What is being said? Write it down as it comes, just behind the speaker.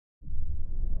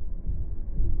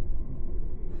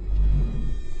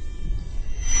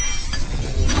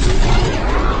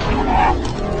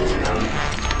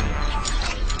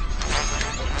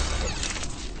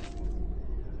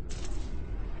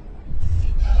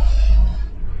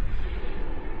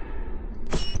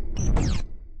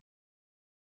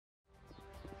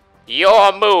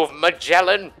Your move,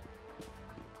 Magellan.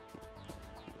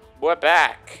 We're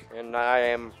back, and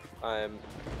I'm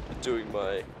doing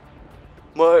my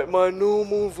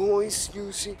normal voice.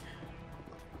 You see,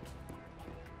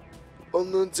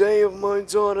 on the day of my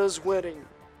daughter's wedding,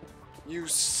 you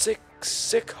sick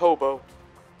hobo.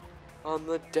 On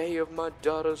the day of my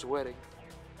daughter's wedding.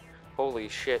 Holy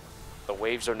shit, the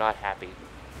waves are not happy.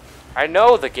 I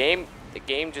know the game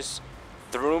just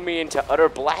threw me into utter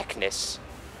blackness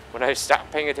when I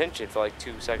stopped paying attention for like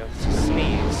 2 seconds.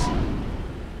 Sneeze. I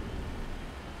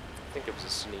think it was a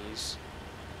sneeze.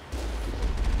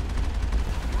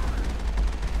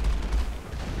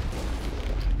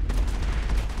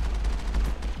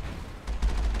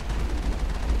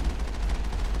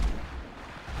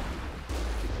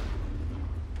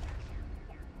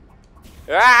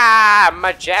 Ah,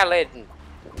 Magellan!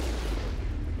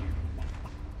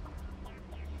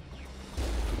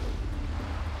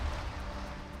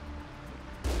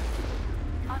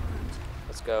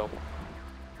 Let's go.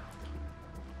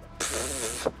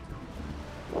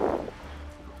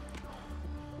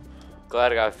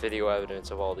 Glad I got video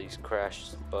evidence of all these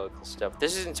crashes, bugs, and stuff.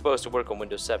 This isn't supposed to work on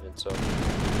Windows 7, so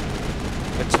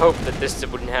let's hope that this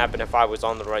wouldn't happen if I was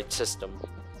on the right system.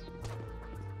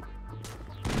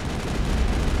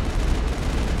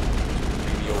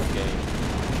 The old game.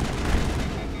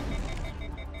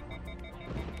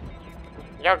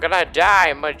 You're gonna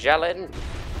die, Magellan.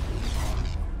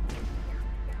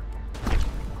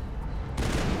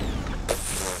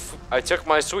 I took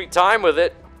my sweet time with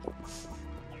it.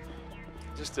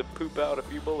 Just to poop out a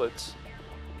few bullets.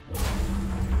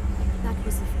 That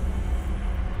was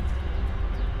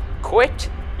Quit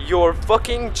your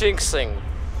fucking jinxing.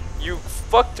 You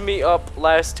fucked me up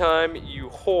last time, you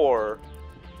whore.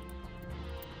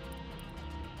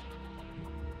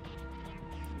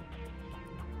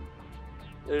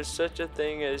 There's such a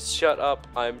thing as shut up,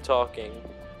 I'm talking.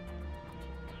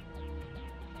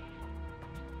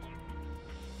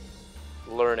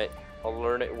 Learn it. I'll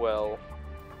learn it well.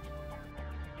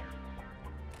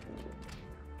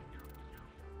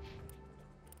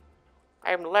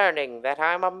 I'm learning that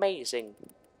I'm amazing.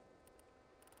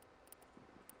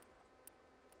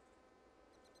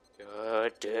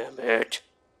 God damn it.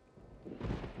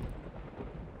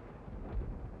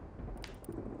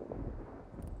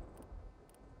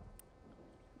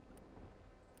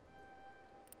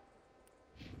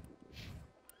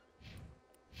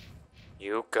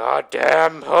 You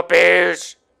goddamn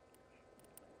hippies!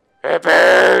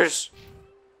 Hippies!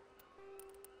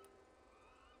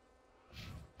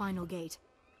 final gate.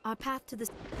 Our path to the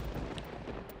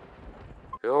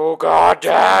You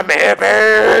goddamn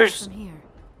hippies! from here.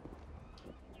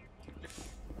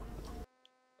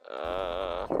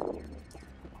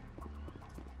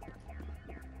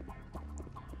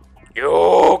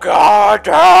 You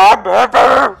goddamn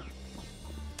hippies!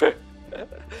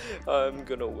 I'm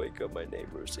gonna wake up my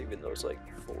neighbors, even though it's like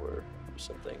 4 or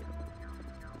something.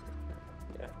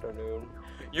 Afternoon.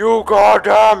 You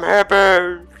goddamn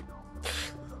hippies!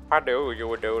 I knew you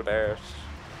would do this.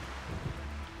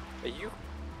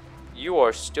 You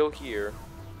are still here.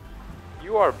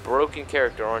 You are a broken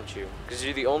character, aren't you? Because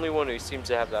you're the only one who seems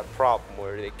to have that problem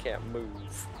where they can't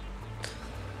move.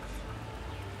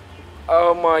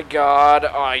 Oh my god,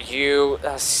 are you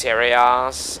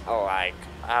serious? Like,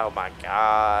 oh my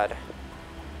god.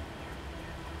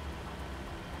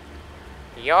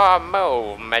 Your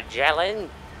move, Magellan.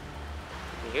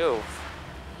 You've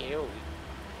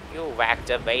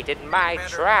activated my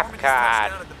Commander, trap Norman is touched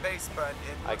card. down at the base, but it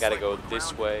I looks gotta like go we're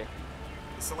this grounded. way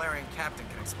The Solarian captain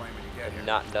can explain when you get here. and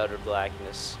not in utter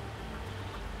blackness.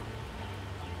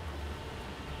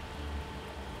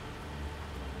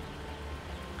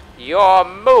 Your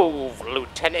move,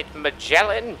 Lieutenant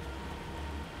Magellan.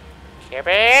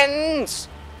 Gibbons!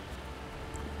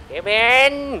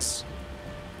 Gibbons!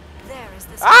 There is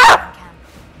the Ah! camp.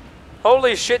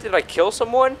 Holy shit, did I kill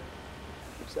someone?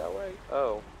 Is that way?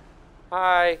 Oh.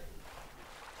 Hi.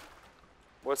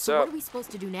 What's So up? what are we supposed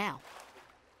to do now?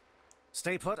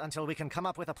 Stay put until we can come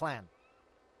up with a plan.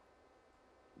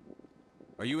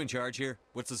 Are you in charge here?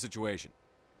 What's the situation?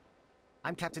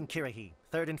 I'm Captain Kirahi,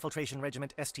 3rd Infiltration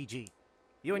Regiment STG.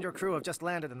 You and your crew have just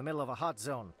landed in the middle of a hot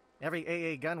zone. Every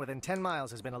AA gun within 10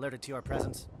 miles has been alerted to your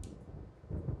presence.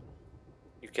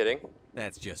 You kidding?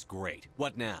 That's just great.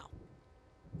 What now?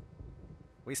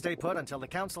 We stay put until the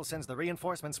Council sends the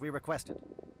reinforcements we requested.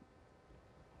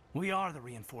 We are the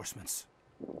reinforcements.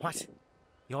 What?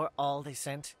 You're all they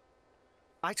sent?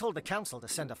 I told the Council to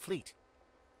send a fleet.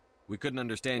 We couldn't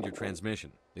understand your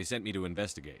transmission. They sent me to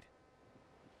investigate.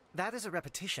 That is a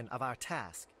repetition of our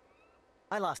task.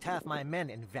 I lost half my men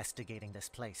investigating this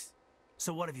place.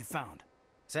 So what have you found?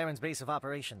 Saren's base of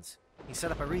operations. He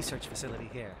set up a research facility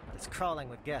here, but it's crawling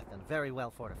with Geth and very well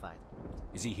fortified.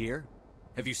 Is he here?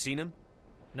 Have you seen him?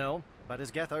 No, but his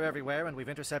Geth are everywhere, and we've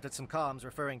intercepted some comms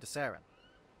referring to Saren.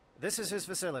 This is his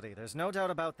facility, there's no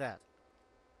doubt about that.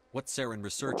 What's Saren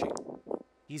researching?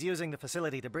 He's using the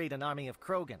facility to breed an army of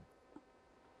Krogan.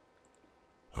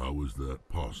 How is that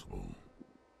possible?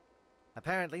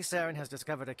 Apparently, Saren has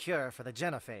discovered a cure for the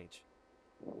genophage.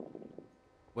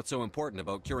 What's so important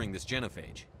about curing this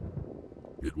genophage?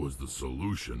 It was the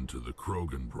solution to the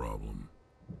Krogan problem.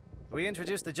 We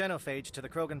introduced the genophage to the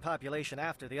Krogan population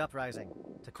after the uprising,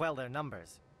 to quell their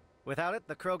numbers. Without it,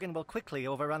 the Krogan will quickly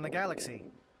overrun the galaxy.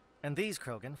 And these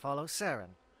Krogan follow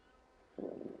Saren.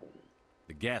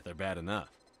 The Geth are bad enough,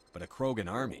 but a Krogan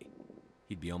army?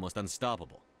 He'd be almost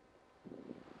unstoppable.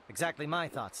 Exactly my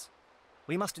thoughts.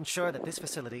 We must ensure that this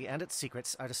facility and its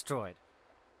secrets are destroyed.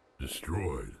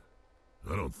 Destroyed?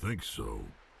 I don't think so.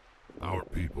 Our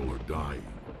people are dying.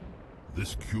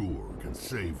 This cure can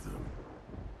save them.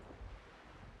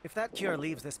 If that cure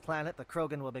leaves this planet, the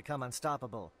Krogan will become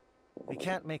unstoppable. We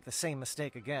can't make the same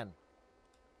mistake again.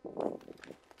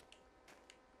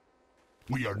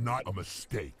 We are not a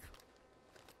mistake.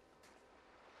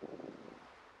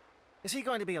 Is he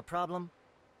going to be a problem?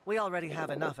 We already have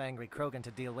enough angry Krogan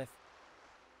to deal with.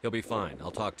 He'll be fine.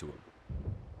 I'll talk to him.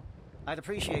 I'd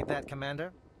appreciate that,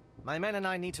 Commander. My men and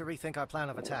I need to rethink our plan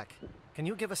of attack. Can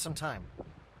you give us some time?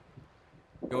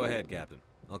 Go ahead, Captain.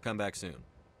 I'll come back soon.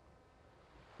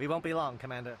 We won't be long,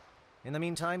 Commander. In the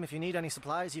meantime, if you need any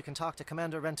supplies, you can talk to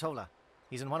Commander Rentola.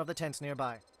 He's in one of the tents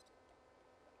nearby.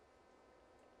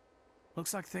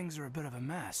 Looks like things are a bit of a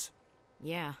mess.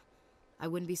 Yeah. I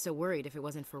wouldn't be so worried if it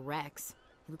wasn't for Rex.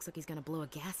 He looks like he's gonna blow a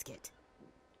gasket.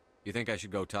 You think I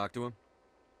should go talk to him?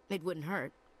 It wouldn't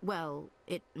hurt. Well,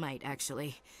 it might,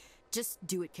 actually. Just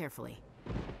do it carefully.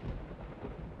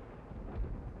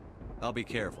 I'll be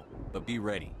careful, but be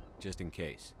ready, just in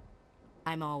case.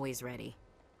 I'm always ready.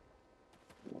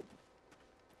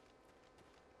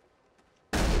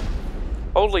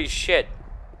 Holy shit.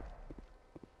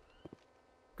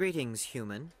 Greetings,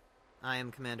 human. I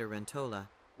am Commander Rentola.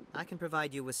 I can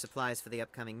provide you with supplies for the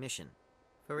upcoming mission.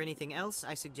 For anything else,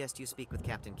 I suggest you speak with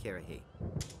Captain Kirrahe.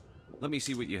 Let me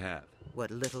see what you have. What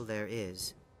little there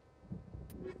is.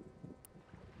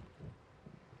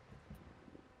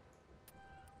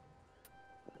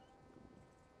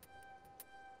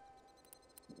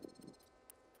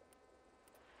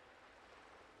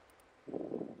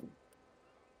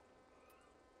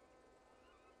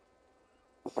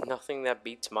 Nothing that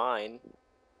beats mine.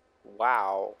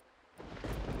 Wow.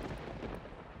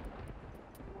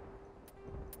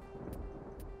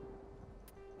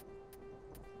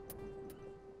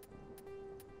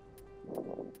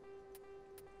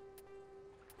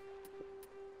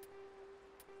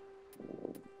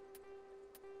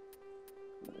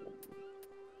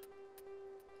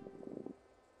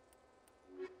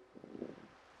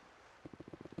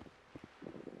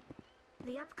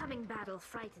 The upcoming battle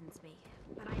frightens me,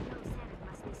 but I know Saren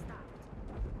must be stopped.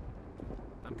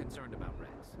 I'm concerned about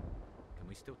Rex. Can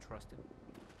we still trust him?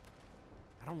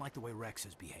 I don't like the way Rex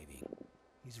is behaving.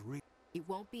 He's It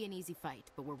won't be an easy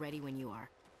fight, but we're ready when you are.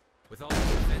 With all the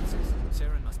defenses,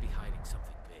 Saren must be hiding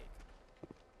something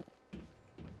big.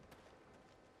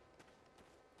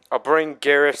 I'll bring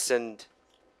Garrus and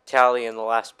Tali in the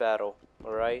last battle,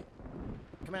 alright?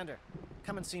 Commander,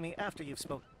 come and see me after you've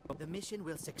spoken. The mission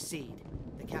will succeed.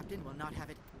 The captain will not have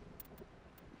it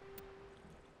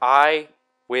I any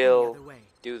will other way.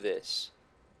 do this.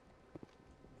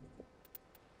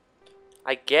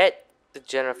 I get the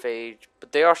genophage,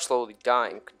 but they are slowly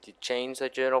dying. Could you change the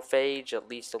genophage at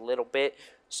least a little bit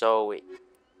so it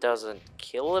doesn't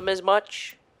kill them as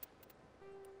much?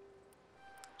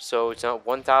 So it's not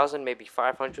 1,000, maybe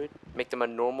 500. Make them a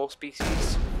normal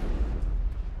species.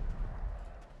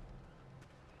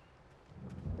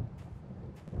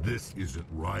 This isn't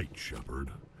right, Shepard.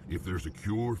 If there's a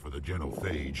cure for the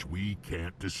genophage, we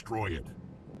can't destroy it.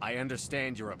 I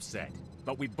understand you're upset,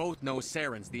 but we both know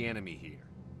Saren's the enemy here.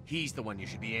 He's the one you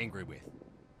should be angry with.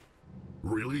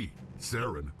 Really?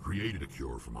 Saren created a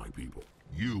cure for my people.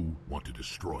 You want to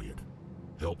destroy it.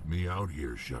 Help me out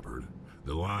here, Shepard.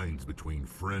 The lines between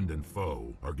friend and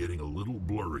foe are getting a little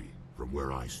blurry from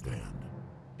where I stand.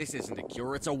 This isn't a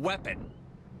cure, it's a weapon!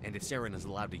 And if Saren is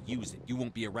allowed to use it, you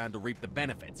won't be around to reap the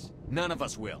benefits. None of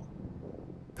us will.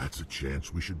 That's a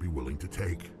chance we should be willing to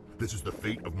take. This is the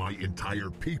fate of my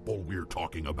entire people we're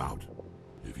talking about.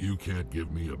 If you can't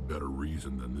give me a better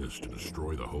reason than this to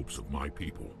destroy the hopes of my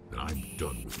people, then I'm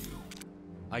done with you.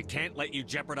 I can't let you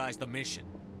jeopardize the mission.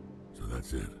 So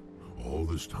that's it. All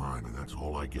this time, and that's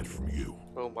all I get from you.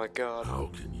 Oh my god. How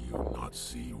can you not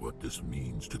see what this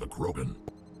means to the Krogan?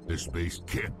 This base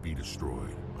can't be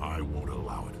destroyed. I won't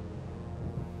allow it.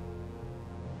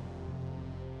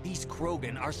 These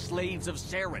Krogan are slaves of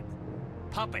Saren.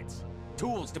 Puppets.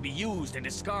 Tools to be used and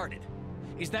discarded.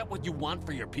 Is that what you want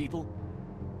for your people?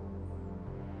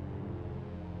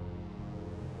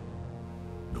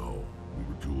 No, we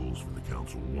were tools for the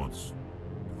Council once.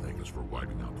 To thank us for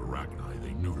wiping out the Rachni,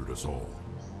 they neutered us all.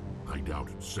 I doubt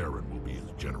Saren will be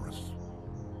as generous.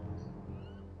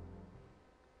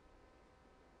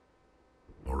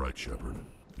 All right, Shepard.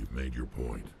 You've made your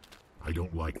point. I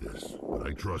don't like this, but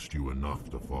I trust you enough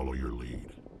to follow your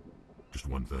lead. Just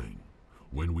one thing.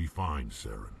 When we find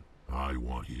Saren, I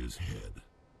want his head.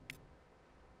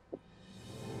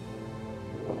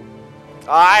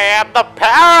 I am the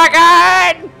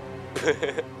Paragon!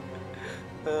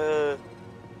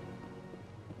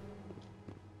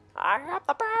 I am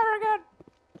the Paragon!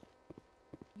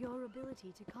 Your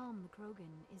ability to calm the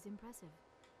Krogan is impressive.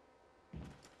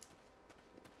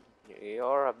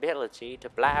 Your ability to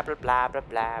blah blah blah blah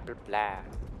blah blah blah.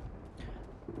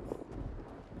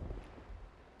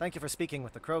 Thank you for speaking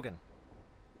with the Krogan.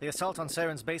 The assault on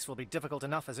Saren's base will be difficult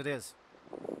enough as it is.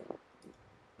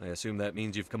 I assume that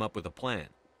means you've come up with a plan.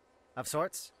 Of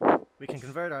sorts. We can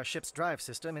convert our ship's drive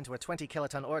system into a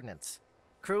 20-kiloton ordnance.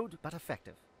 Crude, but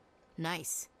effective.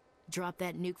 Nice. Drop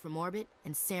that nuke from orbit,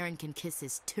 and Saren can kiss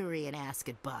his Turian ass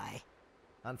goodbye.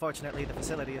 Unfortunately, the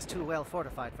facility is too well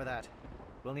fortified for that.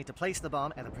 We'll need to place the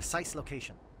bomb at a precise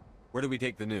location. Where do we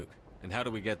take the nuke? And how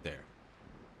do we get there?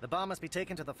 The bomb must be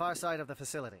taken to the far side of the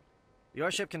facility.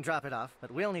 Your ship can drop it off,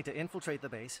 but we'll need to infiltrate the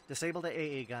base, disable the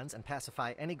AA guns, and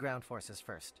pacify any ground forces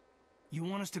first. You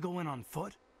want us to go in on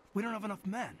foot? We don't have enough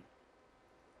men.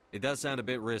 It does sound a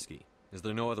bit risky. Is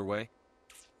there no other way?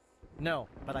 No,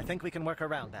 but I think we can work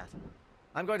around that.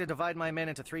 I'm going to divide my men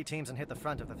into 3 teams and hit the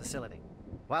front of the facility.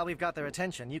 While we've got their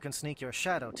attention, you can sneak your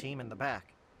shadow team in the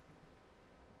back.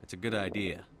 It's a good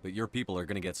idea, but your people are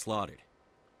gonna get slaughtered.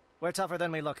 We're tougher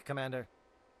than we look, Commander.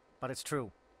 But it's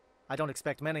true. I don't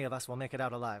expect many of us will make it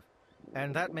out alive.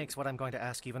 And that makes what I'm going to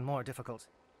ask even more difficult.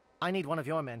 I need one of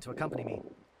your men to accompany me,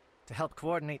 to help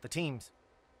coordinate the teams.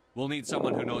 We'll need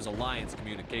someone who knows Alliance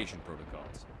communication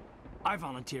protocols. I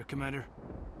volunteer, Commander.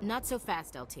 Not so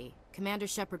fast, LT. Commander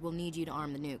Shepard will need you to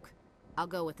arm the nuke. I'll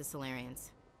go with the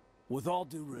Solarians. With all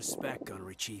due respect,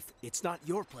 Gunnery Chief, it's not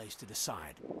your place to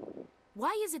decide.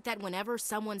 Why is it that whenever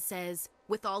someone says,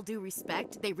 with all due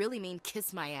respect, they really mean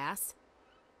kiss my ass?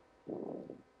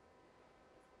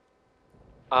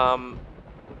 Oh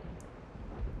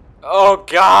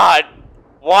god!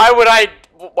 Why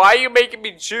are you making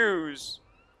me choose?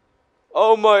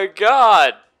 Oh my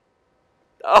god!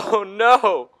 Oh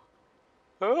no!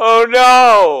 Oh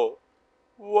no!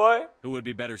 What? Who would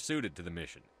be better suited to the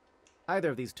mission? Either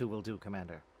of these 2 will do,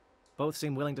 Commander. Both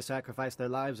seem willing to sacrifice their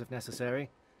lives if necessary,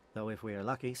 though if we are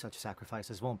lucky, such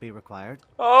sacrifices won't be required.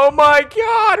 Oh my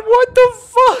god, what the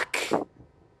fuck?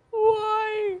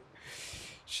 Why?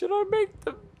 Should I make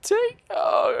them take?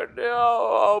 Oh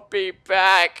no, I'll be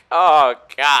back. Oh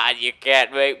god, you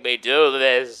can't make me do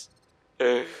this.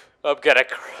 I'm gonna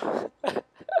cry.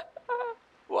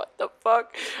 What the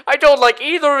fuck? I don't like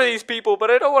either of these people, but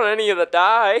I don't want any of them to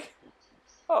die.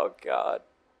 Oh god.